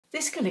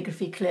This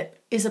calligraphy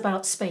clip is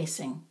about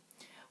spacing.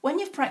 When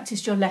you've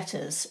practiced your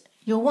letters,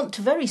 you'll want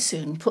to very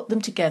soon put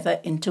them together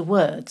into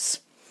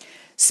words.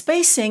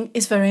 Spacing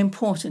is very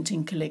important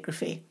in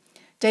calligraphy.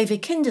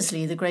 David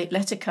Kindersley, the great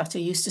letter cutter,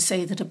 used to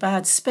say that a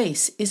bad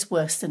space is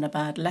worse than a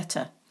bad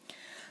letter.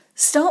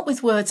 Start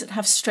with words that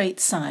have straight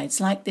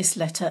sides, like this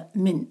letter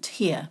mint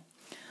here.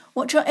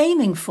 What you're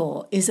aiming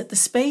for is that the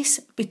space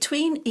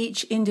between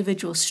each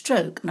individual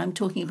stroke, and I'm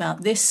talking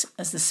about this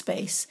as the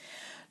space,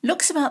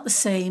 looks about the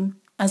same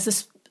as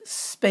the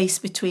space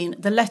between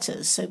the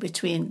letters. So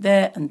between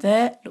there and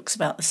there looks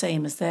about the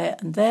same as there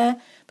and there.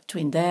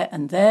 Between there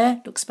and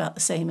there looks about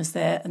the same as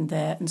there,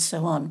 and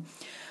so on.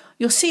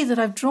 You'll see that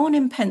I've drawn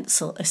in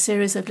pencil a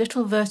series of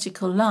little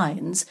vertical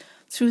lines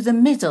through the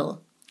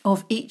middle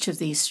of each of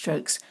these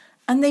strokes,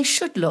 and they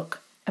should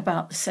look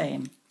about the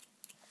same.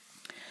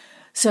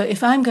 So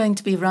if I'm going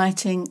to be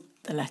writing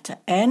the letter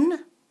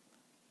N,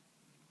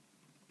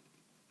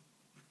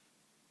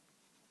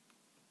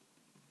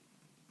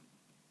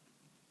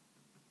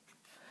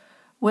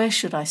 where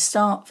should I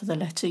start for the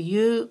letter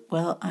U?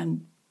 Well,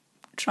 I'm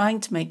trying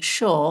to make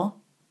sure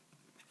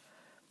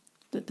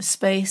that the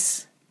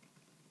space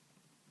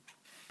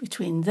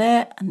between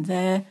there and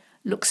there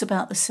looks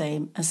about the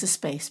same as the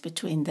space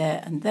between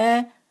there and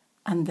there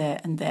and there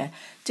and there,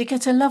 to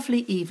get a lovely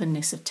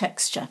evenness of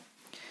texture.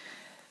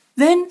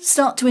 Then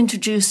start to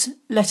introduce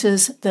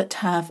letters that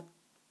have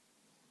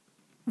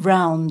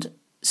round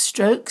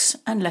strokes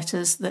and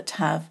letters that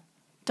have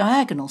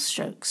diagonal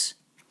strokes.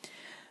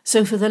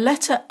 So for the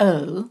letter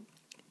O,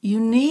 you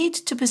need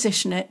to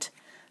position it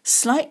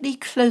slightly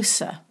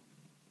closer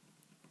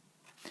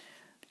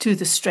to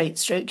the straight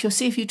stroke. You'll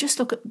see if you just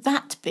look at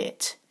that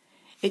bit,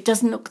 it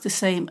doesn't look the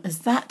same as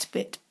that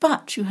bit,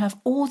 but you have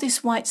all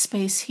this white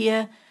space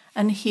here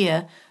and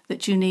here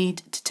that you need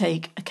to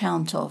take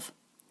account of.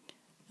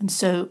 And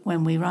so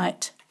when we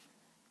write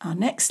our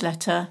next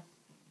letter,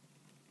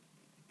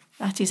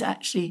 that is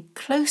actually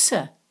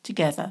closer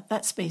together.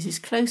 That space is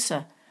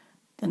closer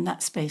than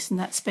that space and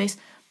that space,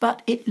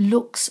 but it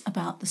looks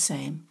about the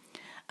same.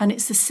 And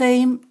it's the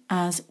same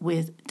as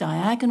with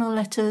diagonal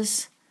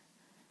letters.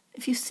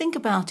 If you think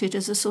about it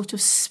as a sort of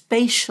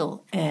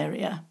spatial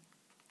area,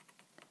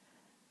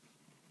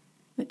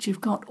 that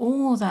you've got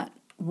all that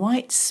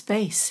white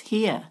space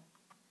here,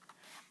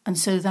 and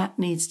so that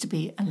needs to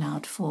be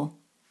allowed for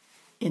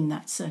in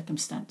that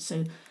circumstance.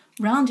 So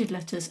rounded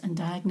letters and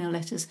diagonal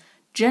letters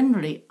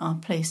generally are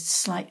placed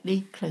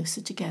slightly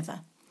closer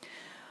together.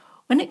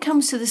 When it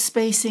comes to the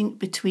spacing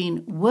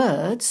between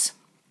words,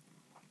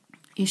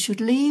 you should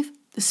leave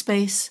the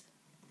space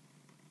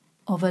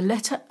of a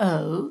letter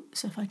O,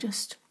 so if I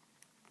just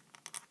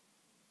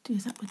do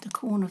that with the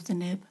corner of the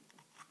nib,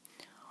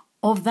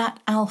 of that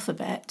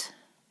alphabet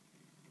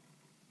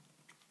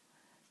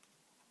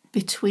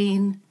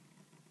between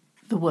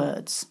the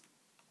words.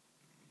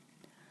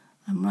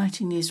 I'm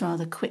writing these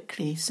rather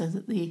quickly so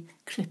that the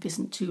clip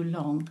isn't too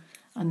long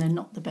and they're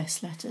not the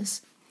best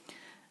letters.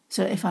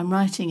 So if I'm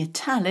writing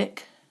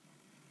italic,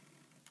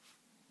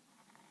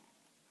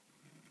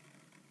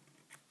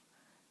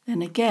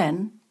 then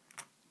again,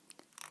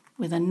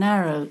 with a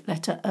narrow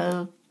letter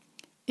O,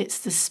 it's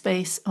the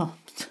space, oh,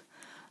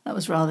 that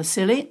was rather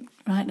silly.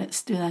 Right,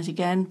 let's do that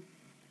again.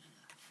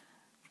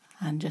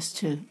 And just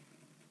to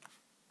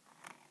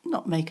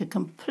not make a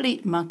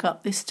complete muck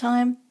up this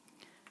time,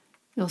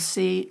 you'll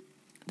see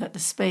that the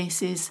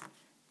spaces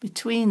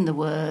between the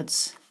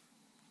words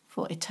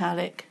for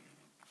italic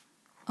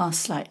are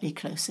slightly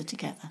closer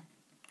together.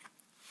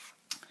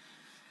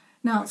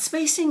 Now,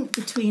 spacing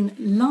between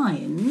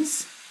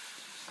lines,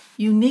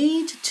 you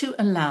need to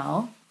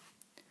allow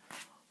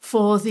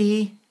for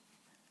the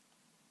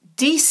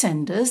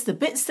descenders, the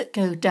bits that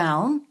go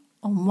down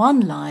on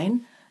one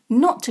line,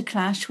 not to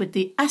clash with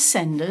the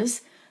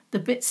ascenders, the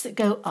bits that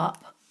go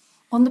up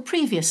on the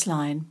previous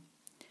line.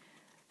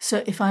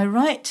 So if I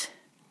write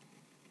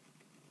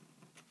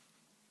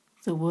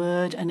the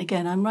word, and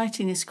again I'm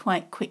writing this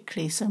quite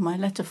quickly so my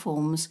letter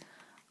forms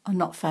are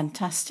not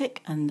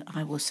fantastic, and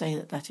I will say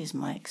that that is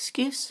my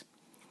excuse.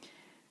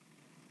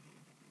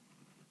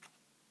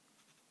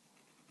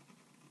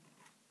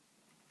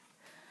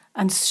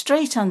 And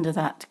straight under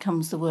that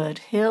comes the word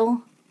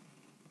hill.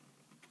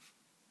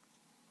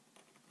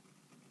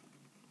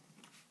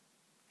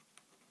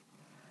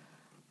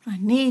 I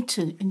need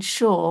to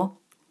ensure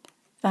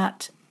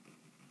that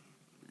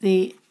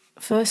the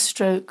first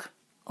stroke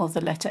of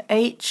the letter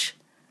H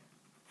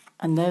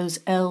and those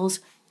L's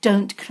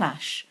don't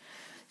clash.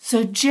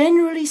 So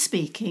generally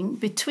speaking,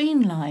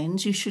 between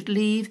lines you should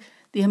leave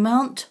the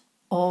amount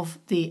of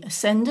the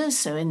ascenders,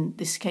 so in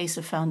this case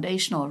a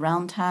foundation or a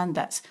round hand,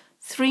 that's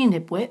 3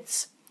 nib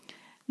widths.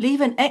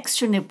 Leave an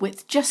extra nib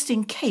width just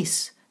in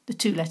case the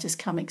two letters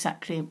come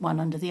exactly one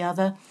under the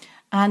other,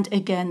 and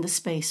again the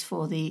space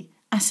for the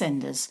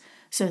ascenders.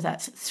 So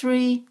that's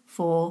 3,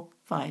 4,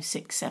 5,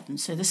 6, 7.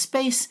 So the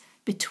space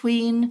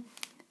between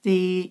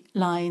the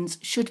lines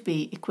should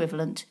be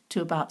equivalent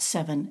to about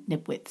 7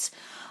 nib widths.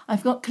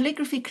 I've got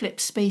calligraphy clip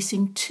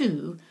spacing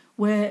 2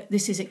 where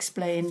this is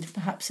explained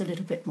perhaps a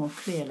little bit more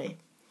clearly.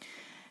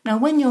 Now,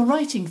 when you're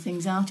writing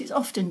things out, it's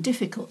often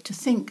difficult to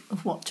think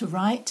of what to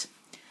write.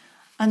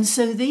 And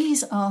so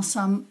these are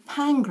some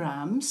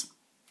pangrams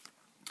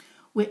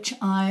which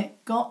I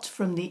got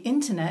from the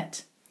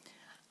internet,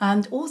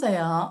 and all they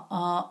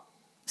are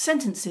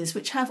sentences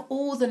which have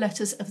all the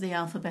letters of the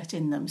alphabet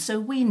in them. So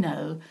we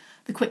know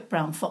the quick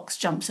brown fox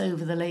jumps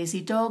over the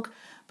lazy dog,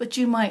 but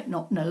you might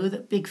not know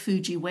that big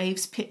Fuji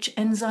waves pitch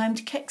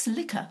enzymed Kex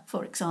liquor,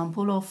 for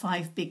example, or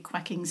 5 big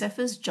quacking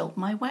zephyrs jolt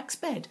my wax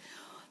bed.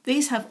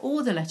 These have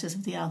all the letters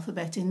of the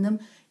alphabet in them.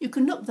 You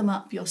can look them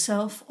up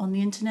yourself on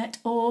the internet,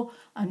 or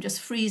I'm just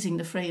freezing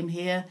the frame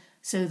here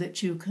so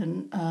that you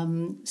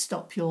can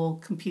stop your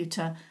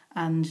computer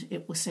and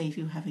it will save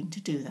you having to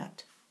do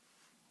that.